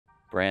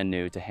brand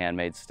new to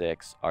Handmade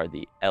Stix are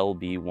the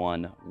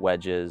LB-1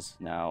 wedges.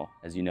 Now,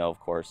 as you know, of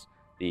course,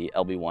 the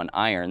LB-1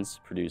 irons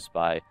produced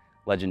by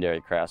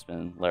legendary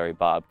craftsman Larry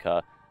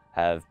Bobka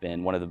have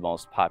been one of the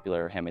most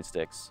popular Handmade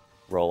Stix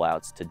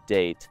rollouts to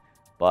date.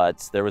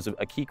 But there was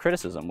a key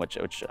criticism, which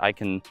I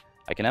can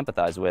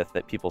empathize with,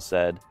 that people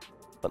said,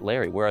 but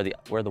Larry, where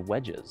are the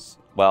wedges?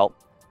 Well,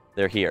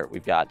 they're here.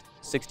 We've got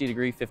 60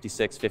 degree,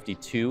 56,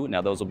 52.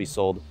 Now those will be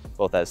sold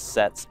both as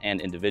sets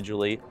and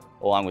individually,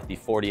 along with the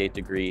 48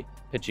 degree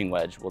pitching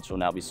wedge, which will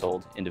now be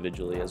sold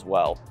individually as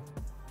well.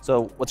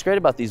 So what's great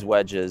about these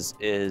wedges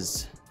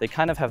is they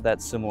kind of have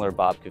that similar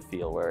Bobka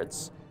feel, where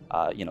it's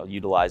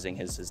utilizing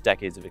his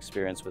decades of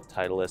experience with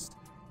Titleist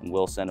and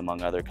Wilson,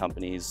 among other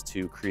companies,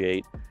 to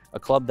create a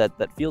club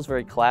that feels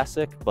very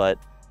classic, but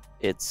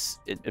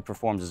it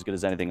performs as good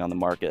as anything on the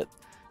market.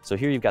 So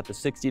here you've got the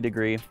 60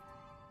 degree,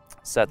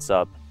 sets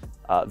up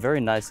very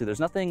nicely. There's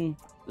nothing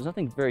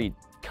very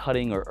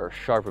cutting or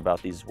sharp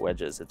about these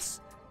wedges.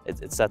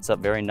 It sets up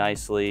very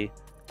nicely,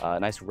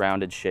 nice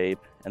rounded shape,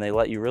 and they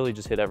let you really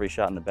just hit every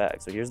shot in the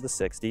bag. So here's the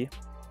 60.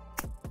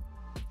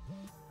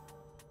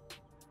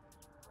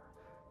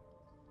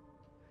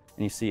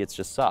 And you see it's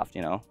just soft,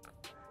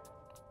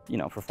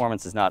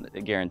 performance is not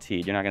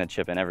guaranteed. You're not going to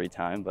chip in every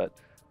time, but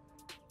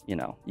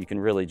you can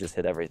really just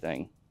hit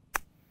everything.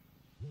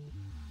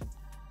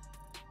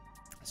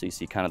 So you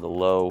see kind of the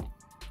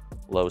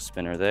low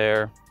spinner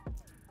there.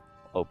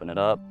 Open it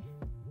up.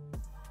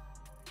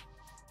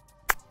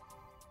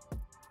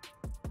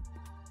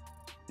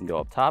 And go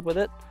up top with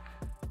it.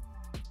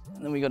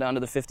 And then we go down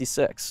to the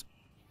 56.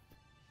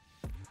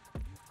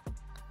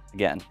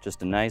 Again,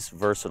 just a nice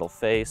versatile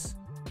face.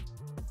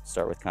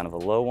 Start with kind of a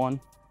low one.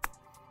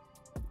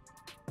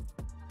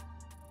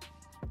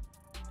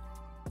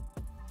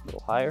 A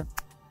little higher.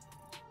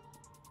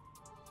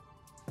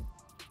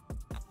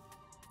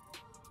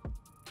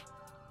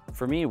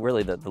 For me,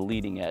 really, the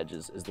leading edge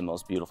is the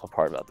most beautiful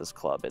part about this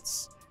club.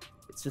 It's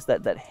just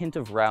that hint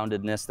of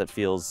roundedness that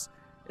feels,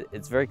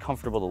 it's very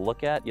comfortable to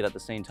look at, yet at the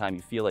same time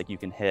you feel like you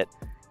can hit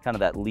kind of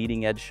that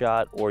leading edge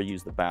shot or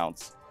use the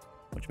bounce,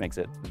 which makes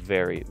it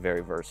very,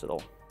 very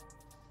versatile.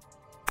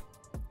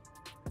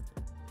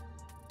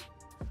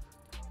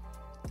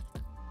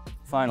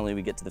 Finally,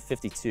 we get to the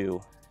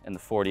 52 and the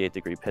 48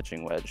 degree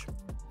pitching wedge.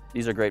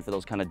 These are great for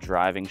those kind of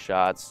driving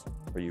shots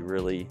where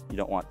you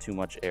don't want too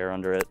much air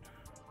under it.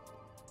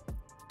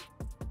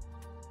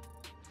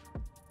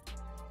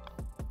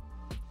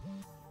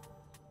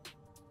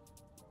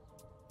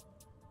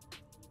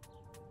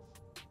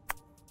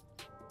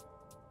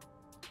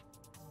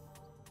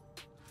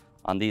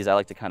 On these, I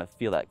like to kind of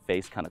feel that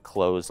face kind of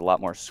closed, a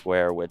lot more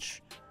square,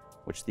 which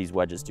these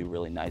wedges do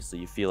really nicely.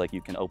 You feel like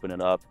you can open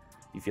it up.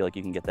 You feel like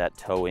you can get that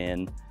toe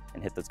in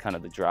and hit those kind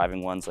of the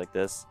driving ones like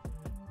this.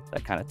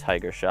 That kind of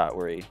tiger shot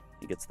where he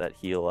gets that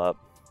heel up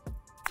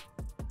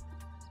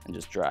and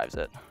just drives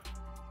it.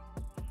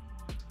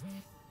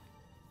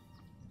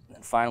 And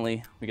then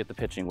finally, we get the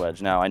pitching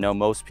wedge. Now, I know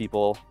most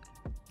people,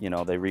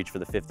 they reach for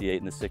the 58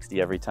 and the 60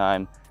 every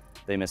time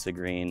they miss a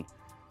green,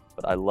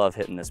 but I love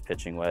hitting this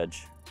pitching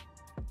wedge.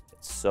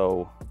 It's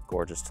so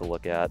gorgeous to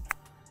look at.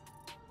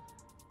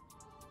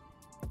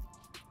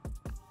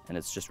 And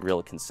it's just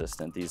real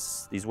consistent.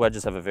 These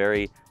wedges have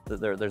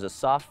there's a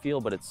soft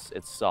feel, but it's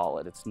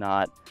solid.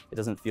 It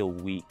doesn't feel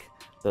weak.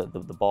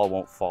 The ball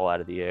won't fall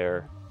out of the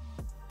air.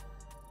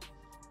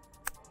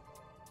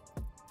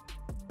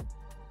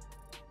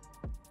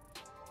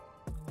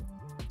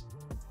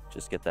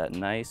 Just get that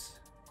nice,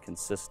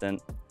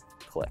 consistent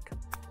click.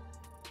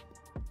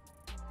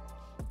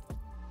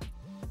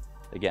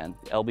 Again,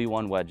 the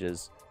LB-1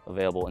 wedges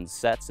available in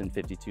sets in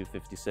 52,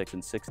 56,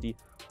 and 60,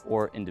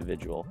 or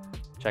individual.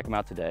 Check them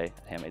out today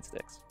at Handmade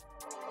Stix.